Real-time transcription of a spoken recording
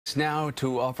Now,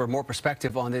 to offer more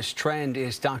perspective on this trend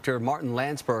is Dr. Maarten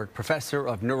Lansberg, professor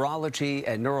of neurology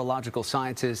and neurological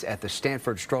sciences at the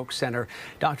Stanford Stroke Center.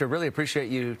 Doctor, really appreciate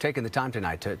you taking the time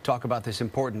tonight to talk about this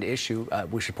important issue.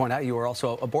 We should point out you are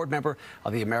also a board member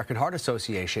of the American Heart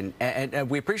Association, and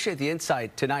we appreciate the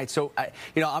insight tonight. So,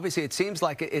 obviously it seems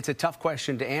like it's a tough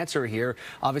question to answer here.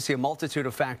 Obviously, a multitude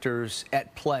of factors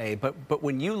at play, but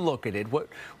when you look at it,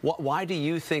 why do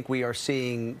you think we are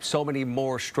seeing so many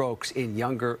more strokes in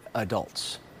younger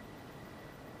adults?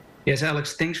 Yes,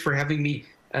 Alex, thanks for having me.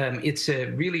 It's a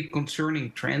really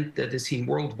concerning trend that is seen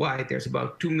worldwide. There's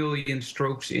about 2 million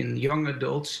strokes in young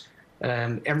adults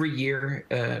every year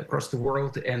across the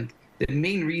world. And the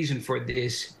main reason for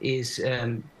this is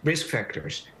risk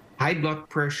factors. High blood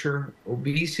pressure,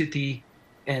 obesity,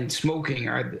 and smoking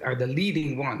are the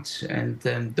leading ones. And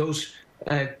those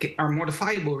are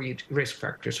modifiable risk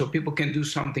factors, so people can do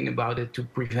something about it to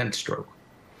prevent stroke.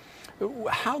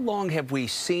 How long have we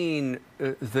seen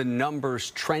the numbers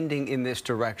trending in this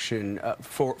direction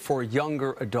for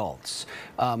younger adults?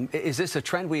 Is this a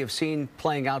trend we have seen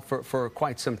playing out for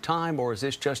quite some time, or is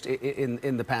this just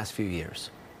in the past few years?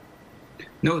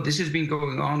 No, this has been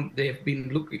going on. They've been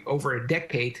looking over a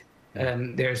decade.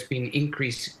 There's been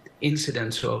increased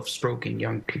incidence of stroke in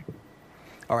young people.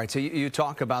 All right, so you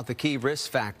talk about the key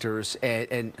risk factors,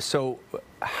 and so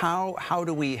how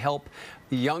do we help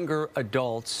younger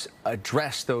adults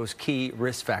address those key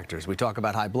risk factors? We talk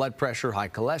about high blood pressure, high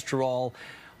cholesterol,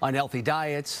 unhealthy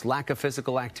diets, lack of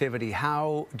physical activity.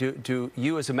 How do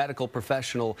you as a medical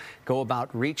professional go about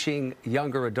reaching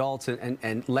younger adults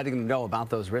and letting them know about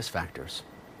those risk factors?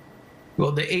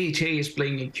 Well, the AHA is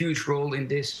playing a huge role in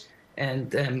this.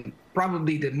 And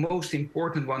probably the most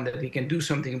important one that we can do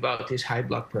something about is high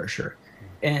blood pressure.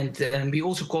 And we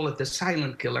also call it the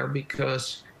silent killer,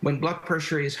 because when blood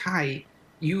pressure is high,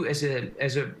 you as a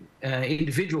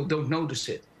individual don't notice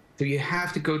it. So you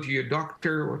have to go to your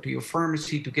doctor or to your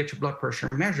pharmacy to get your blood pressure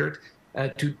measured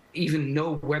to even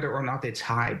know whether or not it's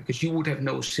high, because you would have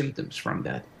no symptoms from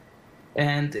that.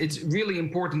 And it's really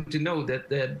important to know that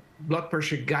the blood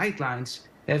pressure guidelines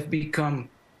have become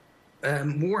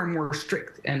more and more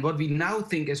strict. And what we now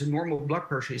think as a normal blood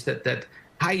pressure is that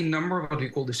high number, what we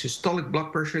call the systolic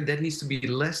blood pressure, that needs to be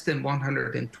less than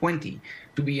 120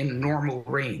 to be in a normal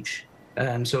range.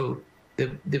 So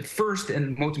the first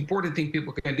and most important thing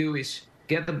people can do is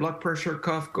get the blood pressure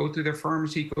cuff, go to their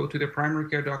pharmacy, go to their primary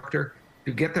care doctor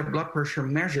to get their blood pressure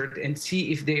measured and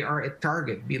see if they are at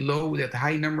target, below that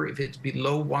high number, if it's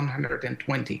below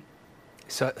 120.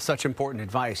 Such important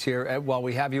advice here. While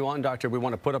we have you on, Doctor, we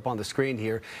want to put up on the screen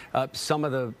here some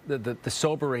of the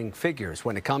sobering figures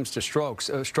when it comes to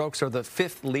strokes. Strokes are the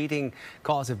 5th leading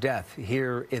cause of death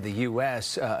here in the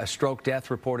U.S. A stroke death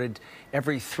reported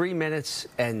every 3 minutes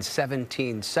and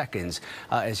 17 seconds,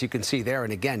 as you can see there.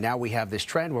 And again, now we have this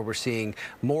trend where we're seeing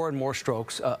more and more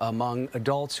strokes among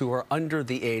adults who are under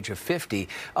the age of 50.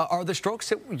 Are the strokes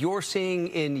that you're seeing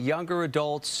in younger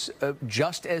adults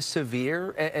just as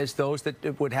severe as those that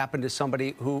would happen to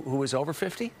somebody who is over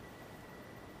 50?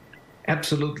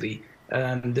 Absolutely.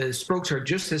 The strokes are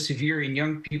just as severe in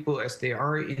young people as they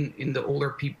are in the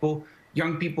older people.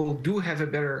 Young people do have a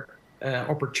better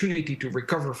opportunity to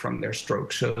recover from their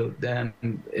stroke. So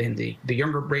the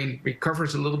younger brain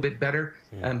recovers a little bit better,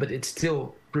 but it's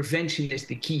still, prevention is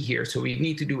the key here. So we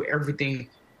need to do everything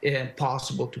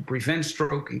possible to prevent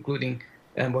stroke, including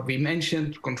what we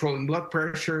mentioned, controlling blood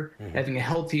pressure, having a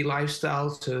healthy lifestyle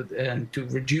to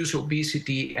reduce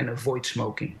obesity and avoid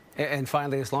smoking. And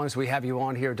finally, as long as we have you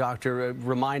on here, Doctor,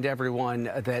 remind everyone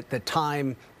that the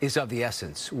time is of the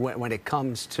essence. When it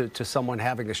comes to someone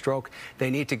having a stroke, they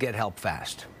need to get help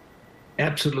fast.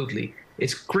 Absolutely.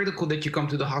 It's critical that you come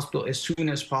to the hospital as soon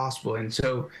as possible. And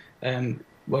so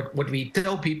what we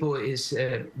tell people is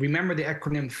remember the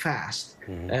acronym FAST.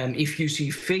 If you see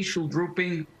facial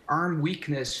drooping, arm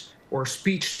weakness, or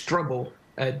speech trouble,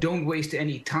 don't waste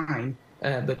any time,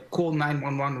 but call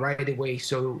 911 right away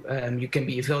so you can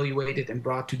be evaluated and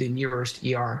brought to the nearest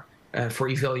ER for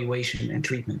evaluation and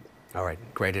treatment. All right,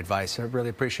 great advice. I really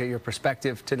appreciate your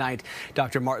perspective tonight.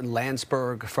 Dr. Maarten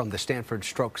Lansberg from the Stanford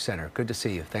Stroke Center. Good to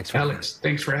see you. Thanks for Alex,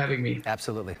 thanks for having me.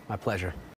 Absolutely, my pleasure.